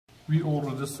We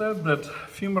already said that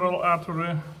femoral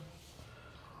artery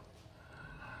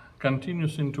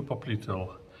continues into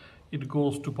popliteal. It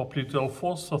goes to popliteal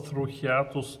fossa through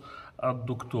hiatus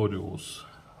adductorius.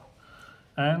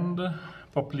 And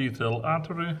popliteal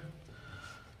artery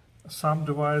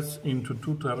subdivides into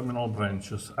two terminal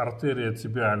branches, arteria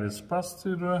tibialis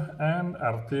posterior and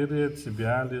arteria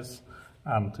tibialis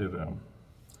anterior.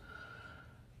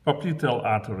 Popliteal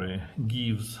artery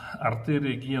gives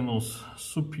arteria genus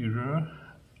superior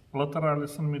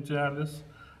lateralis and medialis,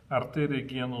 arteria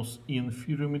genus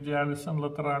inferior medialis and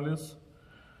lateralis,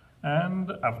 and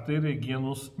arteria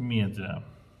genus media.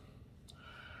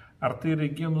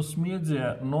 Arteria genus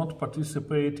media not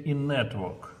participate in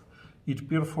network. It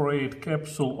perforates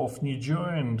capsule of knee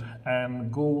joint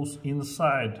and goes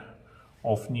inside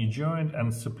of knee joint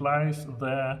and supplies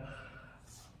the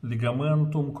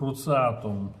ligamentum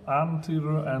cruciatum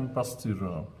anterior and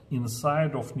posterior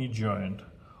inside of knee joint.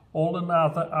 All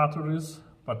another arteries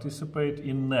participate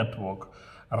in network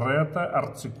rete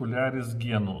articularis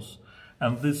genus,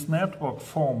 and this network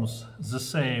forms the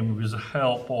same with the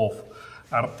help of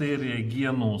arteria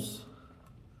genus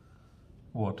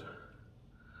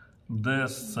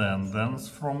descendens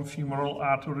from femoral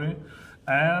artery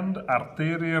and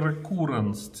arteria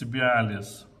recurrens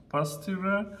tibialis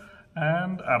posterior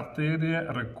and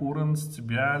arteria recurrens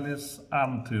tibialis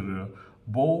anterior.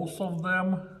 Both of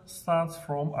them starts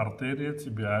from arteria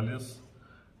tibialis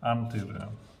anterior.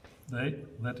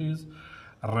 That is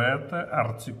rete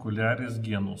articularis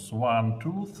genus. 1,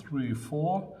 2, 3,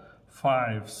 4,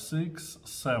 5, 6,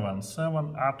 7.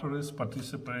 7 arteries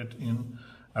participate in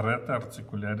rete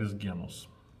articularis genus.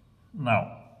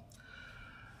 Now,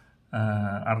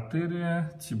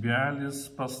 arteria tibialis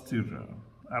posterior.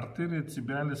 Arteria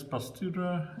tibialis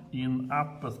posterior in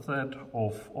upper third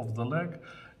of the leg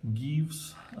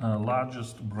gives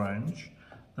largest branch,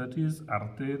 that is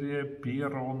arteria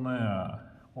peronea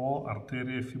or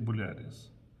arteria fibularis.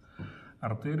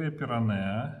 Arteria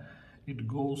peronea, it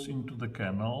goes into the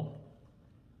canal,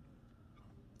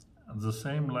 the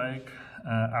same like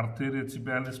arteria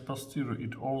tibialis posterior,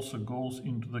 it also goes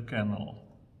into the canal.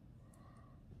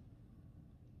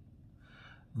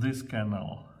 This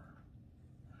canal,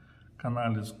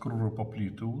 canalis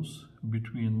cruropopliteus,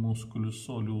 between musculus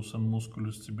soleus and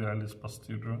musculus tibialis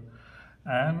posterior,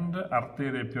 and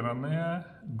arteria peronea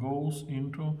goes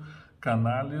into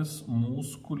canalis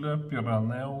muscula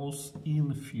peroneus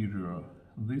inferior.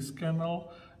 This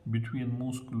canal between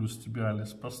musculus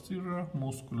tibialis posterior,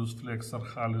 musculus flexor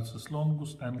hallucis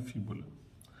longus, and fibula.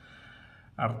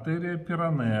 Arteria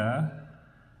peronea,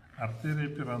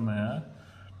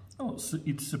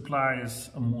 it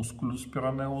supplies musculus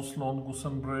peroneus longus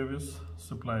and brevis,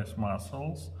 supplies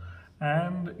muscles,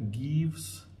 and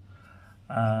gives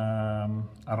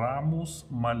ramus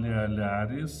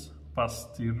malleolaris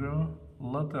posterior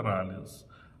lateralis,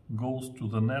 goes to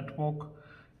the network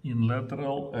in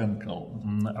lateral ankle.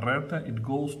 Rete, it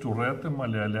goes to rete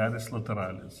malleolaris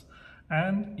lateralis,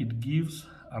 and it gives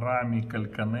rami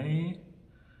calcanei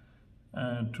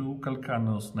to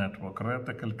calcaneus network,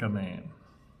 rete calcanei.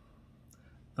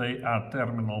 They are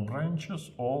terminal branches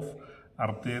of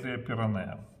arteria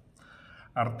peronea.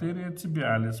 Arteria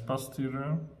tibialis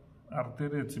posterior,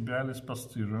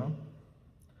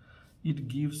 it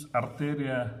gives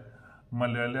arteria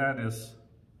malleolaris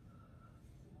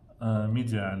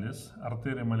medialis.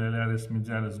 Arteria malleolaris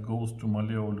medialis goes to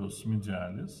malleolus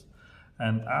medialis,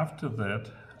 and after that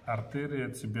arteria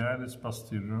tibialis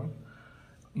posterior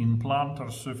in plantar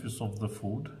surface of the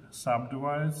foot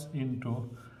subdivides into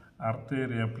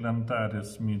arteria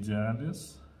plantaris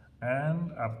medialis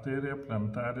and arteria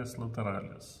plantaris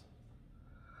lateralis.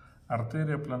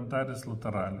 Arteria plantaris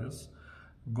lateralis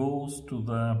goes to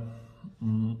the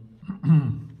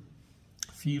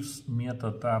fifth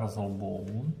metatarsal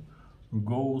bone,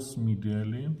 goes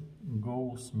medially,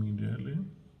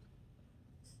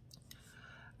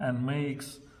 and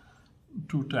makes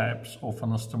two types of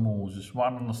anastomosis.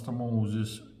 One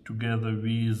anastomosis together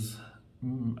with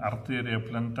arteria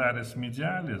plantaris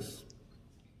medialis,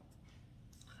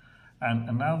 and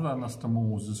another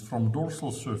anastomosis from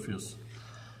dorsal surface.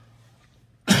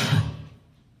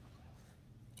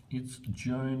 It's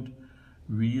joined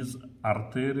with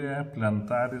arteria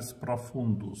plantaris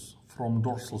profundus from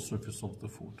dorsal surface of the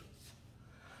foot.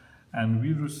 And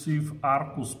we receive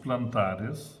arcus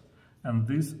plantaris, and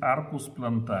this arcus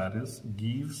plantaris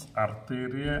gives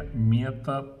arteria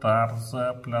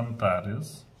metatarsa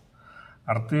plantaris.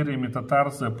 Arteria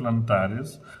metatarsa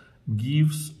plantaris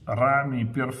gives rami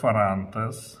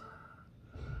perforantes.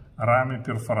 Rami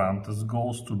perforantes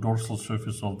goes to dorsal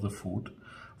surface of the foot.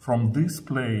 From this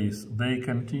place, they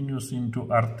continues into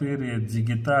arteria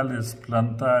digitalis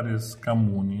plantaris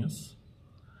communis,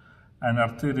 and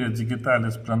arteria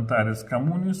digitalis plantaris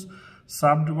communis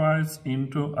subdivides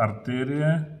into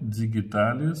arteria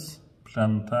digitalis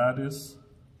plantaris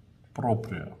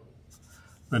propria.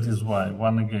 That is why,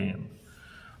 one again,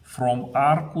 from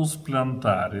arcus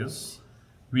plantaris,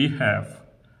 we have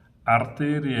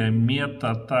arteria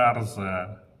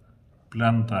metatarsa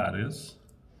plantaris.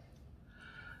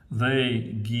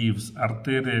 They gives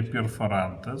arteria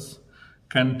perforantes,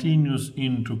 continues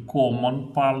into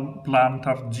common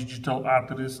plantar digital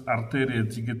arteries, arteria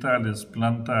digitalis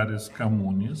plantaris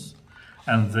communis,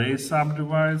 and they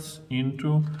subdivides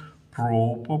into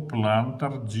proper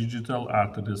plantar digital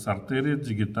arteries, arteria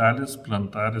digitalis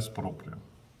plantaris propria.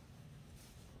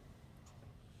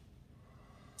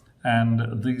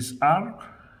 And this arc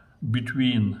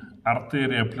between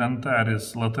arteria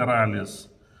plantaris lateralis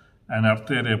and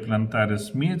arteria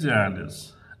plantaris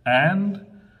medialis, and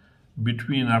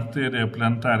between arteria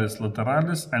plantaris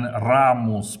lateralis and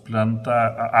ramus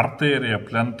arteria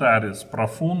plantaris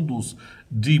profundus,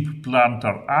 deep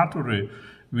plantar artery,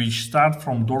 which start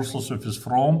from dorsal surface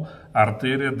from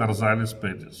arteria dorsalis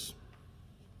pedis.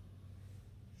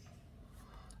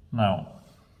 Now,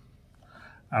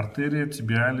 arteria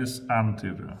tibialis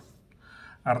anterior.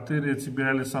 Arteria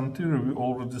tibialis anterior, we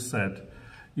already said,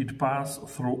 it passes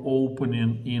through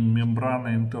opening in membrana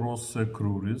interossa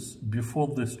cruris.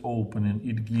 Before this opening,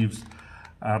 it gives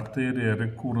arteria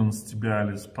recurrens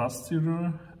tibialis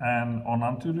posterior, and on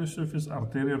anterior surface,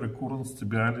 arteria recurrens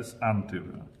tibialis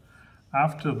anterior.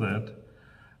 After that,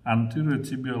 anterior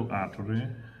tibial artery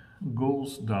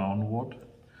goes downward,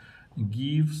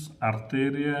 gives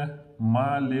arteria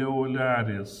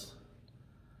malleolaris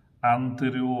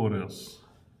anterioris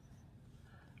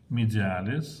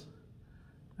medialis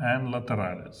and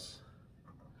lateralis,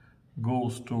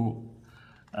 goes to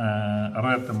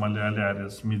rete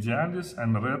malleolaris medialis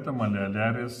and rete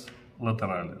malleolaris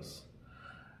lateralis,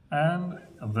 and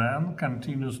then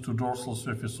continues to dorsal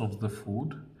surface of the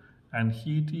foot, and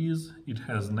it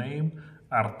has name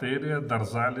arteria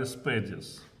dorsalis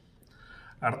pedis.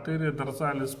 Arteria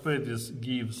dorsalis pedis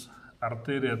gives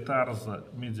arteria tarsa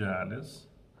medialis,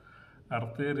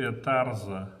 arteria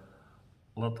tarsa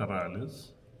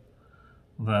lateralis,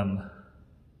 then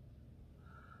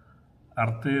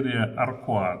arteria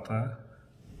arcuata,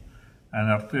 and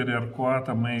arteria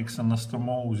arcuata makes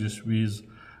anastomosis with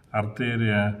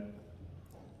arteria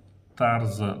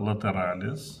tarsa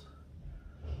lateralis,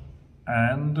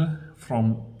 and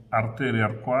from arteria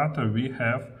arcuata we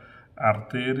have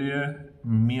arteria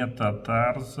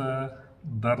metatarsa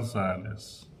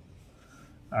dorsalis.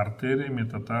 Arteria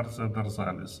metatarsa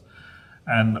dorsalis.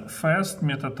 And first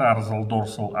metatarsal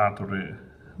dorsal artery,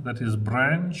 that is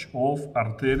branch of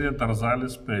arteria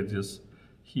dorsalis pedis.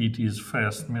 It is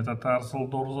first metatarsal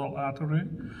dorsal artery,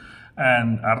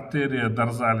 and arteria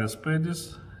dorsalis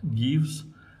pedis gives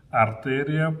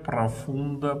arteria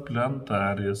profunda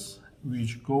plantaris,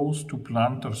 which goes to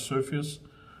plantar surface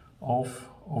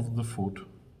of the foot.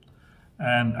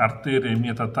 And arteria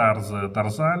metatarsa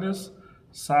dorsalis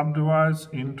subdivides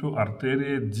into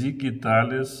arteria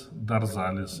digitalis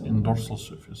dorsalis in dorsal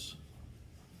surface.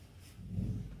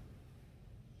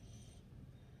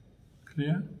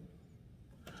 Clear?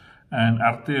 And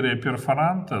arteria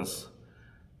perforantes,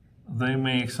 they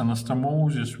make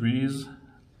anastomosis with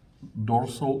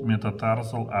dorsal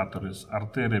metatarsal arteries.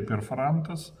 Arteria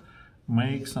perforantes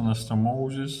makes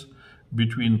anastomosis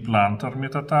between plantar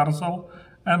metatarsal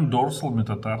and dorsal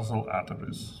metatarsal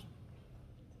arteries.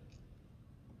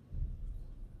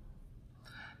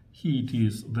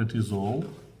 That is all.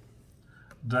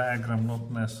 Diagram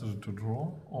not necessary to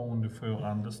draw, only for your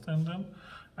understanding.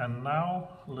 And now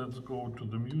let's go to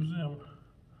the museum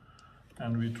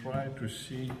and we try to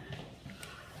see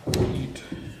it.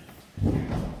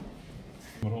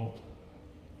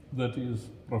 That is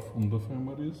profunda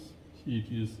femoris.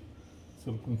 It is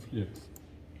circumflexa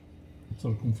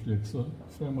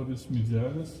femoris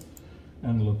medialis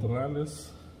and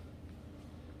lateralis,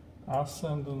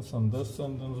 ascendens and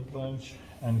descendens branch,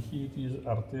 and it is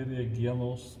arteria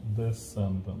genus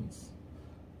descendens.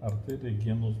 Arteria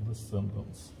genus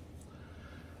descendens.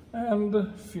 And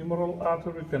femoral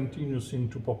artery continues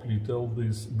into popliteal,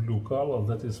 this blue color,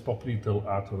 that is popliteal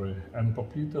artery. And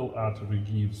popliteal artery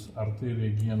gives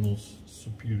arteria genus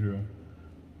superior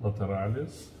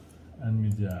lateralis and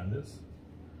medialis.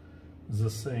 The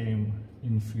same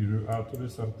inferior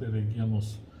arteries, arteria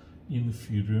genus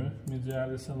inferior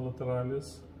medialis and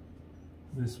lateralis.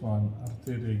 This one,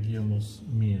 arteria genus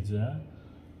media,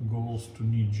 goes to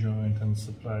knee joint and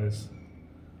supplies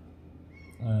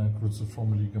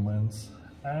cruciform ligaments,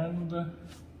 and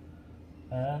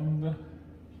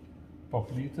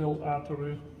popliteal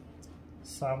artery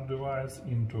subdivides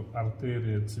into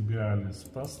arteria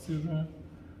tibialis posterior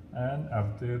and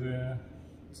arteria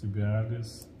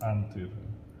tibialis anterior.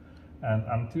 And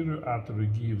anterior artery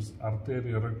gives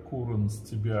arteria recurrens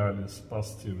tibialis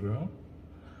posterior,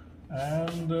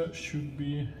 and should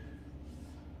be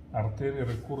arteria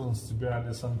recurrens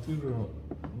tibialis anterior.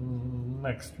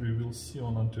 Next we will see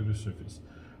on anterior surface.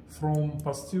 From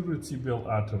posterior tibial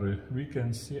artery we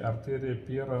can see arteria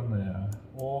peronea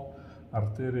or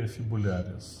arteria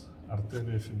fibularis.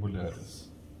 Arteria fibularis.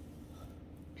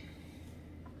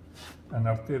 And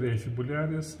arteria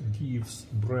fibularis gives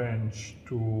branch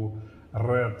to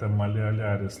rete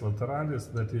malleolaris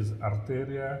lateralis, that is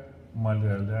arteria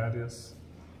malleolaris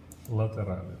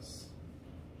lateralis.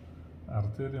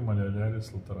 Arteria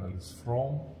malleolaris lateralis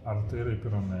from arteria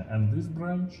peronea. And this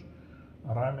branch,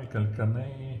 rami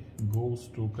calcanei, goes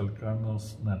to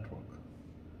calcaneus network.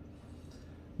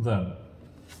 Then,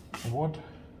 what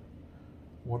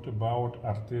about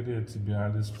arteria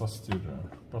tibialis posterior?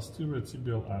 Posterior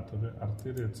tibial artery,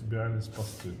 arteria tibialis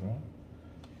posterior,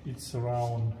 it's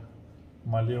around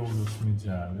malleolus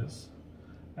medialis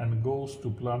and goes to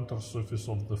plantar surface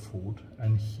of the foot,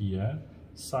 and here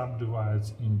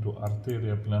subdivides into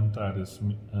arteria plantaris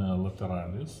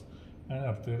lateralis and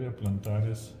arteria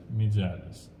plantaris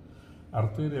medialis.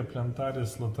 Arteria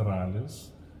plantaris lateralis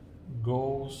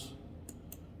goes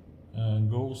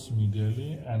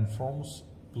medially and forms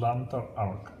plantar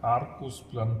arc, arcus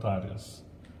plantaris.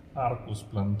 Arcus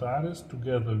plantaris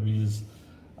together with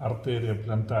arteria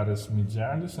plantaris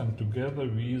medialis and together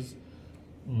with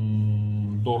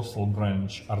dorsal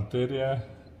branch, arteria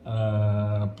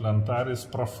plantaris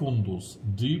profundus,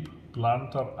 deep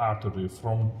plantar artery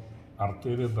from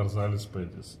arteria dorsalis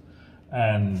pedis.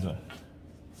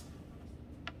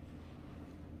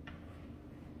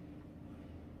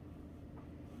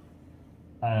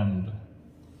 And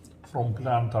from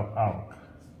plantar arc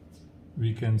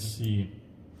we can see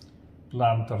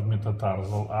plantar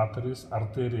metatarsal arteries,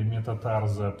 arteria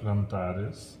metatarsa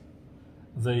plantaris.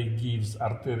 They gives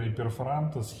arteria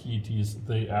perforantes, hiatus,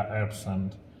 they are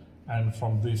absent, and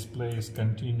from this place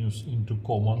continues into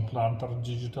common plantar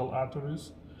digital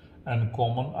arteries, and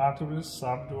common arteries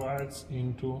subdivides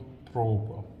into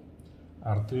proper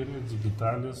arteria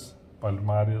digitalis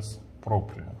palmaris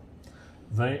propria.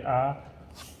 They are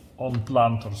on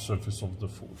plantar surface of the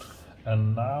foot.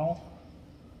 And now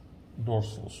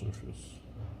dorsal surface.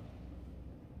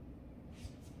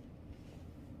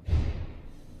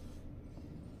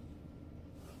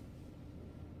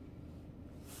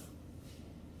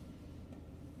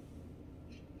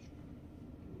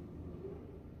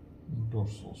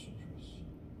 Dorsal surface.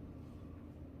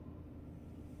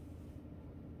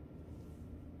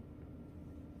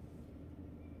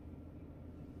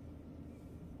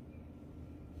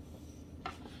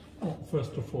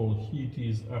 First of all, it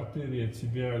is arteria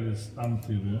tibialis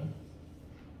anterior,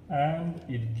 and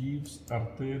it gives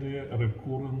arteria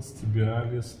recurrens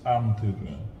tibialis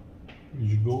anterior,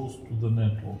 which goes to the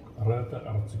network, rete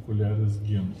articularis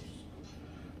genus.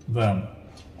 Then,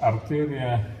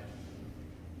 arteria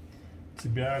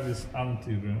tibialis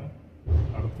anterior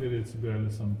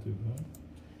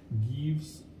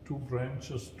gives two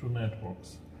branches to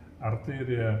networks,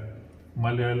 arteria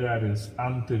malleolaris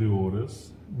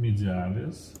anterioris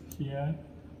medialis here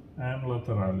and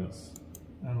lateralis.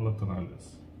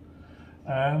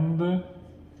 And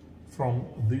from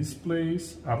this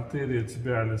place arteria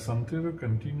tibialis anterior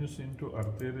continues into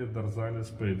arteria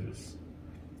dorsalis pedis,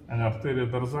 and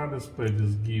arteria dorsalis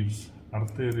pedis gives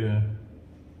arteria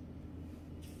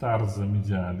tarsa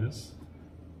medialis.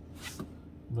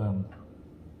 Then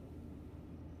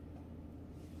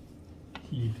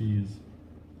it is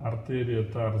arteria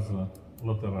tarsa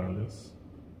lateralis,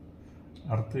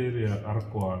 arteria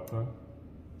arcuata,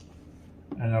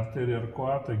 and arteria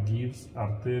arcuata gives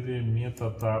arteria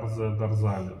metatarsa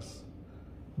dorsalis,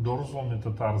 dorsal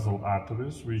metatarsal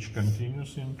arteries, which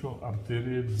continues into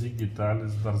arteria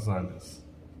digitalis dorsalis.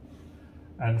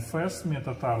 And first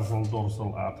metatarsal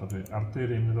dorsal artery,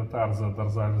 arteria metatarsa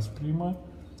dorsalis prima,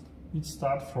 it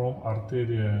starts from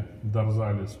arteria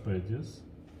dorsalis pedis,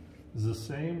 the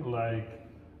same like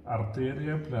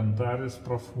arteria plantaris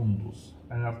profundus,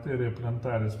 and arteria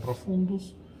plantaris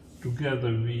profundus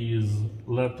together with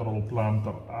lateral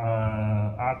plantar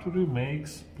artery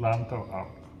makes plantar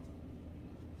arc.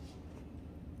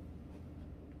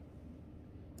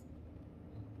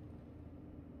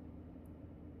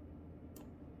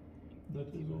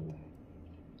 That is all.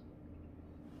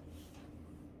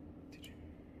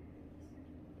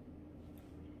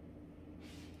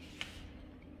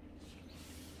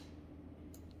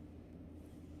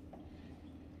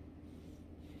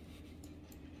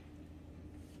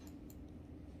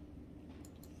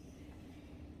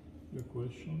 Your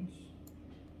questions?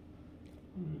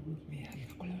 Very good.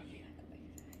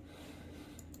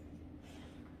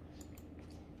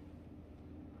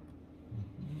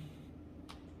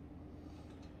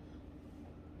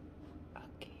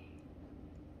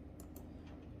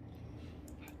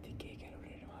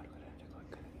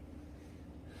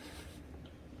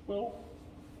 Well,